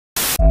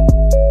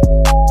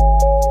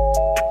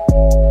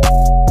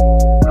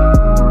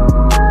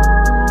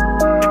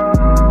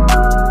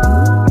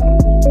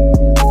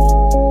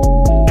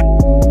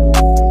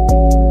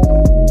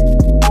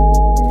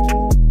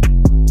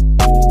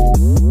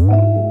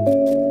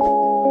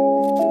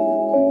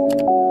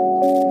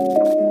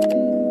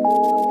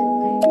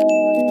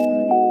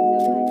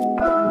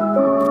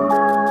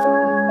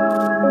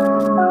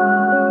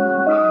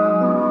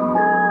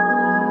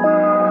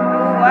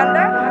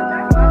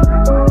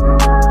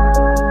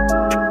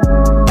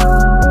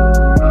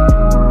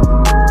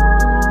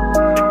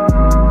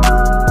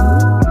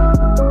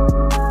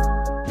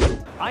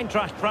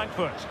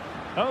Frankfurt.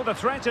 Oh, the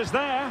threat is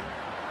there.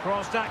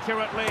 Crossed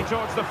accurately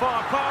towards the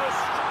far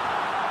post.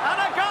 And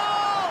a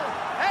goal!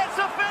 It's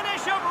a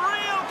finish of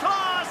real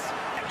class.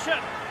 Action!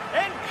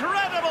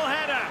 Incredible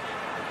header.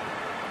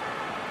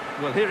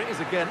 Well, here it is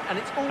again, and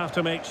it's all... Have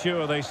to make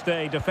sure they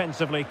stay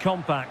defensively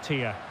compact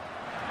here.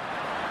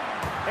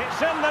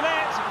 It's in the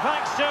net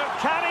thanks to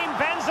Karim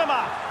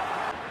Benzema.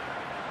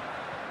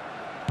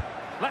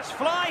 Let's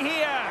fly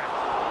here.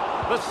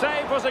 The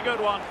save was a good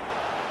one.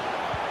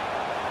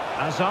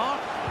 Hazard,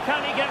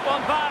 can he get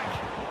one back?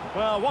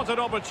 Well, what an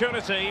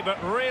opportunity,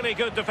 but really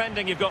good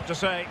defending, you've got to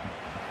say.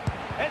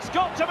 It's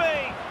got to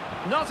be.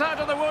 Not out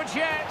of the woods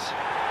yet.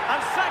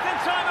 And second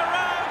time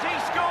around, he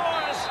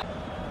scores.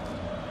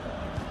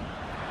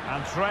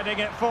 And threading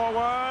it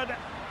forward.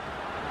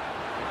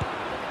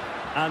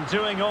 And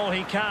doing all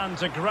he can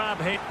to grab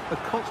him. A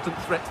constant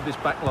threat to this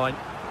back line.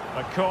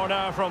 A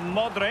corner from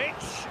Modric.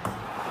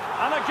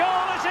 And a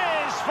goal it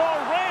is for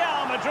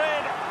Real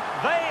Madrid.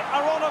 They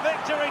are on a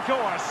victory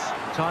course.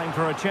 Time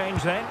for a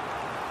change then.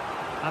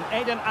 And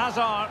Eden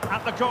Hazard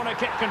at the corner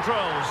kick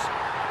controls.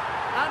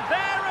 And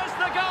there is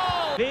the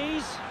goal.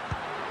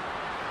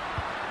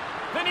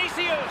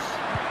 Vinicius.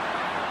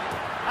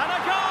 And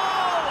a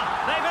goal.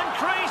 They've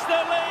increased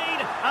their lead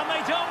and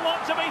they don't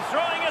want to be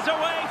throwing it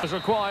away. As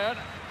required.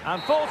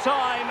 And full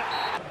time.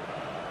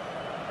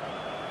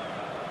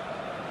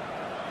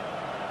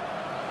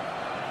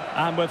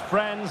 And with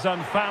friends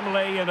and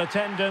family in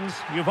attendance,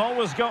 you've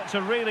always got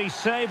to really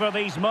savour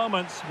these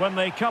moments when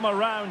they come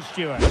around,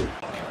 Stuart.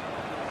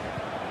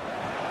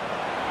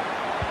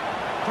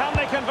 Can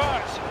they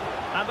convert?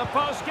 And the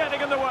post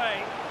getting in the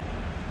way.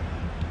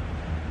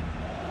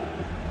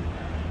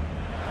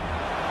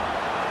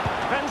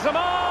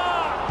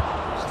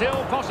 Benzema!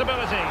 Still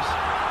possibilities.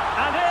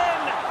 And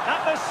in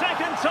at the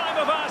second time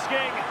of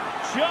asking,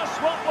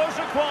 just what was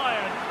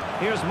required.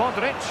 Here's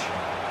Modric.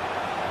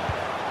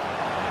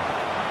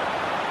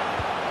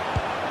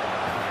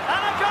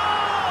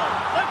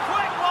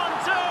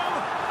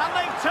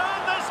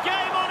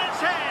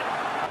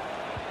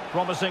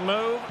 Promising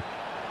move.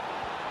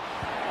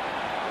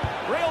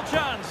 Real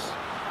chance.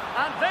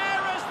 And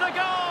there is the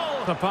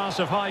goal. The pass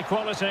of high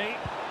quality.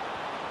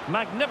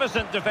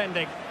 Magnificent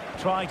defending.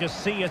 Try to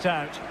see it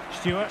out.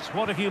 Stuart,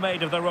 what have you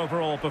made of their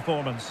overall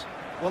performance?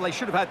 Well, they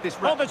should have had this...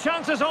 Oh, the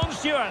chance is on,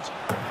 Stuart.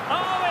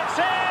 Oh, it's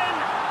in.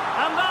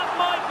 And that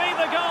might be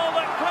the goal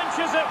that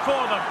clinches it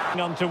for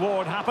them.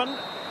 Untoward happened.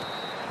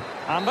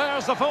 And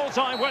there's the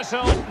full-time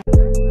whistle.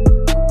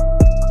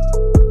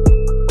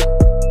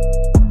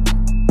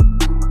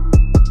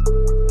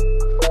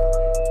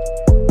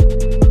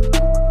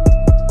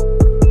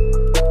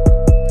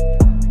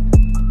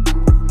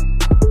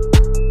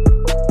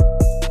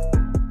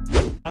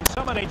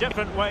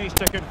 Different ways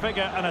to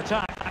configure an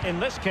attack. In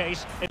this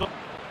case, well,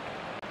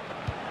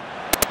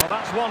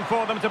 that's one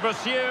for them to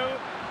pursue.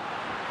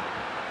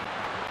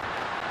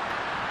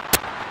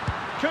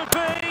 Could be,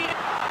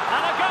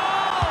 and a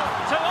goal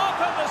to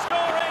open the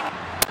scoring.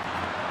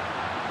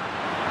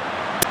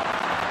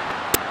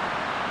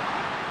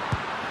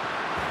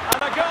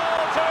 And a goal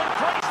to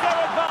increase their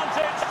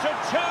advantage to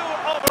 2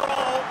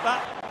 overall.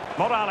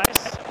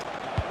 Morales.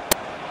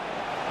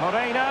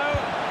 Moreno.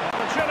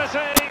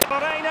 Opportunity.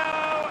 Moreno.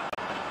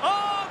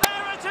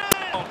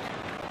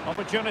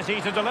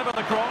 Opportunity to deliver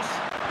the cross.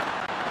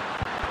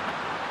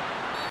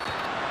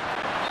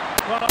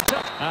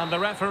 And the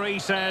referee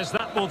says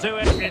that will do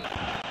it.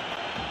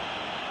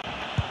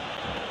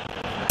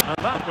 And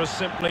that was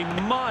simply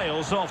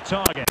miles off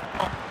target.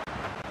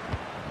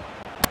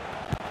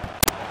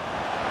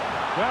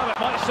 Well, it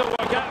might still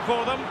work out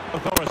for them.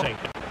 Authority.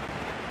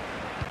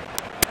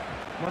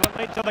 Will it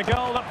lead to the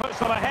goal that puts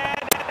them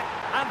ahead?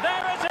 And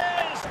there it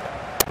is!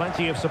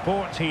 Plenty of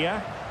support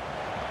here.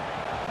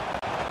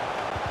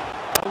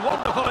 A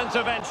wonderful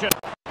intervention.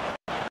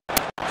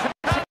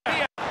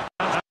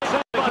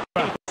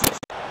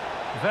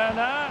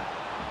 Werner.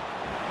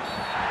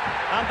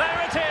 And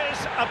there it is,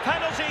 a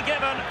penalty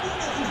given.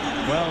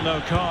 Well,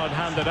 no card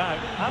handed out.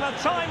 And a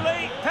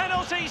timely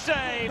penalty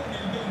save.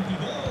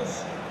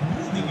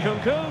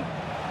 Kunku.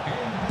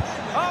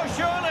 Oh,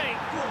 surely.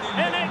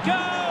 In it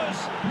goes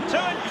to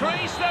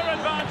increase their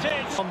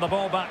advantage. On the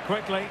ball back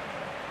quickly.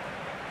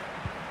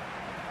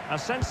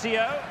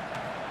 Asensio.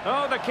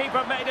 Oh, the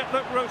keeper made it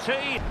look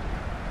routine.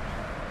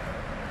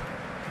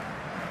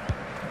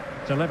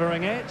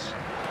 Delivering it.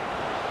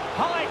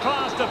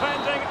 High-class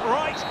defending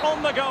right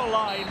on the goal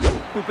line.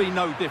 Will be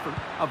no different,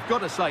 I've got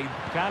to say.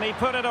 Can he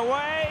put it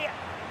away?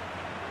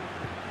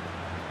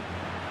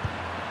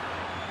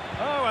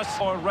 Oh, as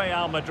for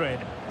Real Madrid.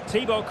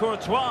 Thibaut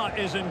Courtois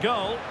is in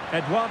goal.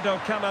 Eduardo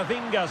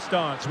Camavinga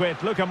starts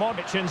with Luka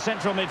Modric in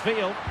central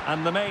midfield.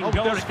 And the main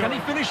goal Derek, can he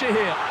finish it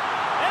here?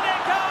 In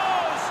it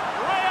goes!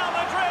 Real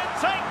Madrid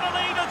take the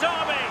lead at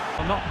Derby.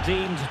 Well, not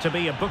deemed to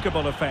be a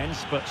bookable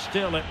offence, but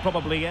still it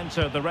probably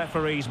entered the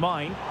referee's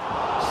mind.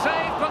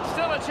 Save, but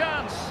still a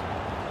chance.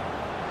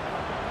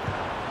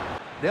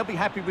 They'll be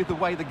happy with the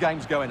way the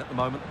game's going at the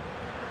moment.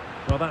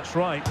 Well, that's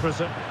right,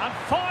 Brazil. And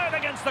fired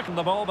against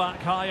the ball back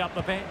high up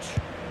the pitch.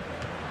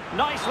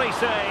 Nicely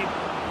saved.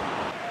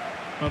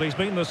 Well, he's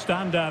been the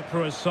standout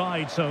for his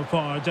side so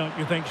far, don't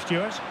you think,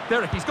 Stuart?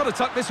 Derek, he's got to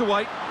tuck this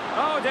away.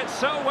 Oh, did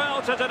so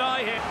well to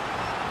deny him.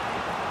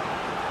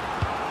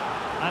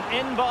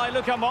 And in by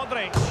Luka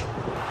Modric.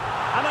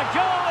 And a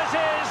goal it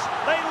is.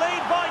 They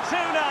lead by 2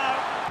 now.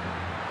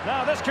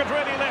 Now this could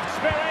really lift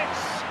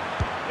spirits.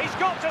 He's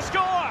got to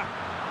score.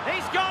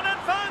 He's gone and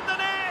found the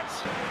net.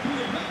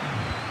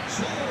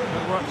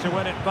 Good work to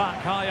win it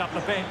back high up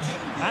the pitch.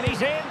 And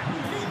he's in.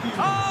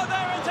 Oh,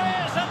 there it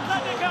is.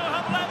 Atletico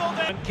have levelled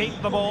it. And keep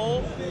the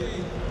ball.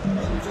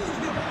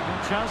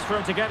 Chance for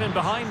him to get in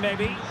behind,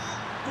 maybe.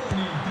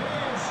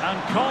 And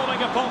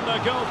calling upon the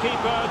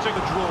goalkeeper to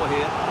the draw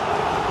here.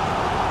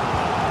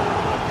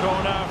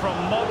 Corner from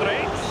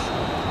Modric.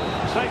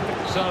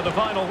 So the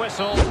final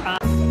whistle.